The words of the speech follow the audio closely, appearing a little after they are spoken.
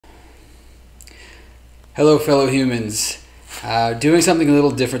Hello, fellow humans. Doing something a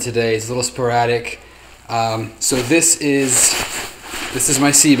little different today. It's a little sporadic. So this is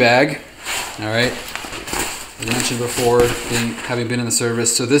my sea bag. All right. As I mentioned before, having been in the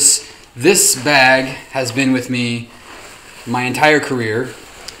service. So this bag has been with me my entire career.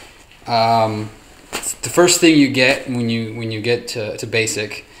 It's the first thing you get when you get to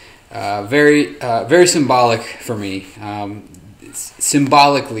basic. Very symbolic for me.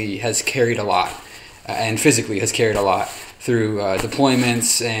 Symbolically has carried a lot. And physically has carried a lot through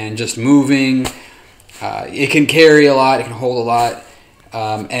deployments and just moving. It can carry a lot. It can hold a lot,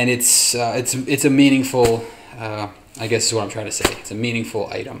 and it's a meaningful. I guess is what I'm trying to say. It's a meaningful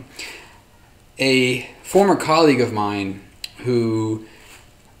item. A former colleague of mine who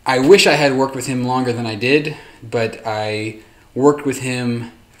I wish I had worked with him longer than I did, but I worked with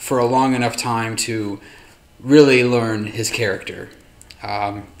him for a long enough time to really learn his character.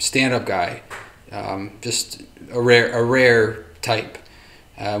 Stand-up guy. Just a rare type,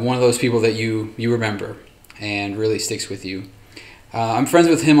 one of those people that you remember and really sticks with you. I'm friends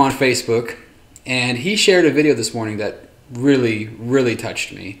with him on Facebook, and he shared a video this morning that really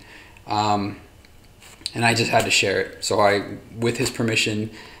touched me, and I just had to share it. So with his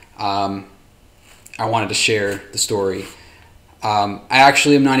permission, I wanted to share the story. I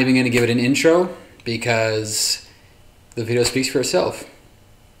actually am not even going to give it an intro because the video speaks for itself.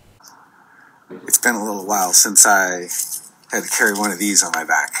 It's been a little while since I had to carry one of these on my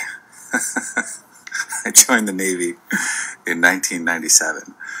back. I joined the Navy in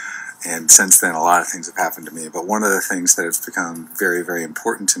 1997, and since then a lot of things have happened to me, but one of the things that has become very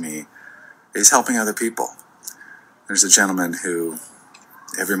important to me is helping other people. There's a gentleman who,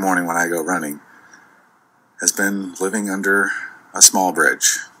 every morning when I go running, has been living under a small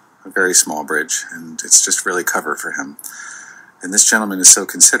bridge, a very small bridge, and it's just really covered for him. And this gentleman is so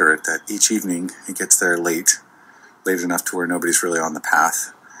considerate that each evening he gets there late enough to where nobody's really on the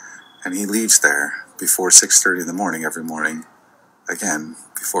path. And he leaves there before 6:30 in the morning every morning, again,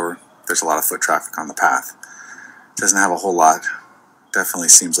 before there's a lot of foot traffic on the path. Doesn't have a whole lot. Definitely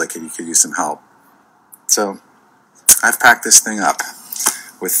seems like he could use some help. So I've packed this thing up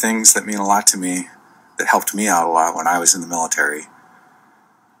with things that mean a lot to me, that helped me out a lot when I was in the military.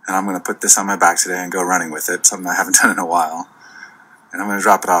 And I'm going to put this on my back today and go running with it, something I haven't done in a while. And I'm going to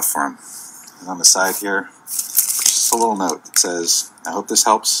drop it off for him. And on the side here, just a little note that says, I hope this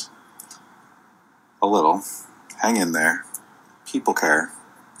helps a little. Hang in there. People care.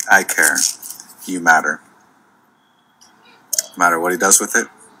 I care. You matter. No matter what he does with it,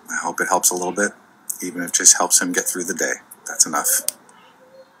 I hope it helps a little bit, even if it just helps him get through the day. That's enough.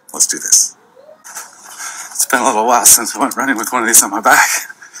 Let's do this. It's been a little while since I went running with one of these on my back.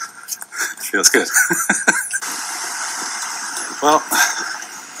 It feels good. Well,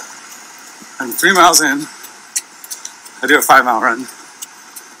 I'm 3 miles in. I do a 5-mile run.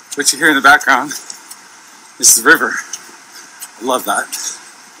 What you hear in the background is the river. I love that.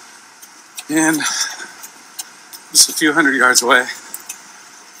 And just a few hundred yards away,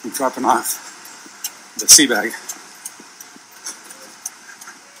 I'm dropping off the sea bag.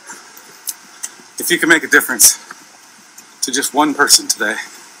 If you can make a difference to just one person today,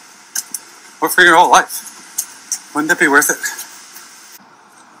 or for your whole life, wouldn't it be worth it?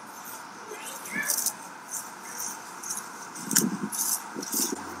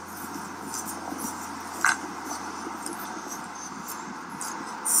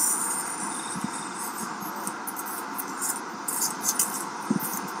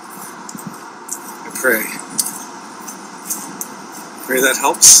 Pray that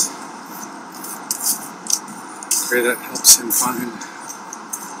helps. Pray that helps him find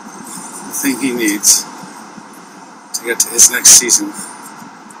the thing he needs to get to his next season.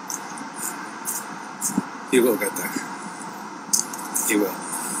 He will get there. He will.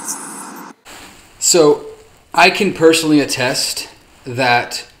 So I can personally attest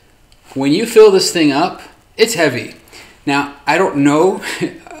that when you fill this thing up, it's heavy. Now, I don't know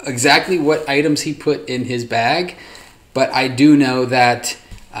exactly what items he put in his bag, but I do know that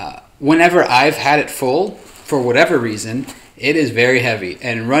whenever I've had it full, for whatever reason, it is very heavy.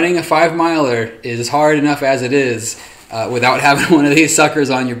 And running a 5-miler is hard enough as it is without having one of these suckers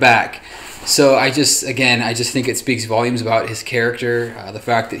on your back. So I just think it speaks volumes about his character, the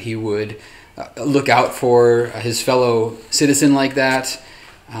fact that he would look out for his fellow citizen like that,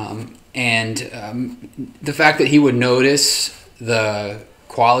 and the fact that he would notice the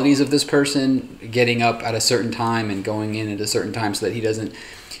qualities of this person, getting up at a certain time and going in at a certain time so that he doesn't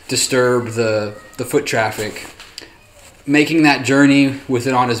disturb the foot traffic, making that journey with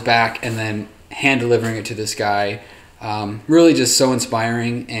it on his back and then hand delivering it to this guy, really just so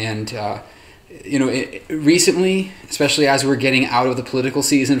inspiring. And recently, especially as we're getting out of the political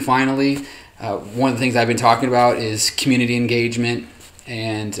season finally, one of the things I've been talking about is community engagement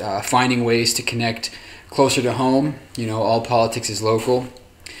and finding ways to connect closer to home. All politics is local.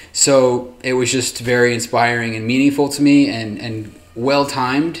 So it was just very inspiring and meaningful to me, and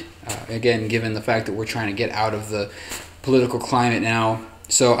well-timed, again, given the fact that we're trying to get out of the political climate now.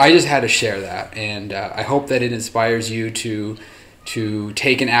 So I just had to share that, and I hope that it inspires you to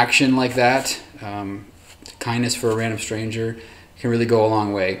take an action like that. Kindness for a random stranger can really go a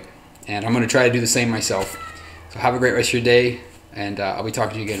long way, and I'm going to try to do the same myself. So have a great rest of your day, and I'll be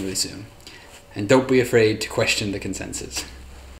talking to you again really soon. And don't be afraid to question the consensus.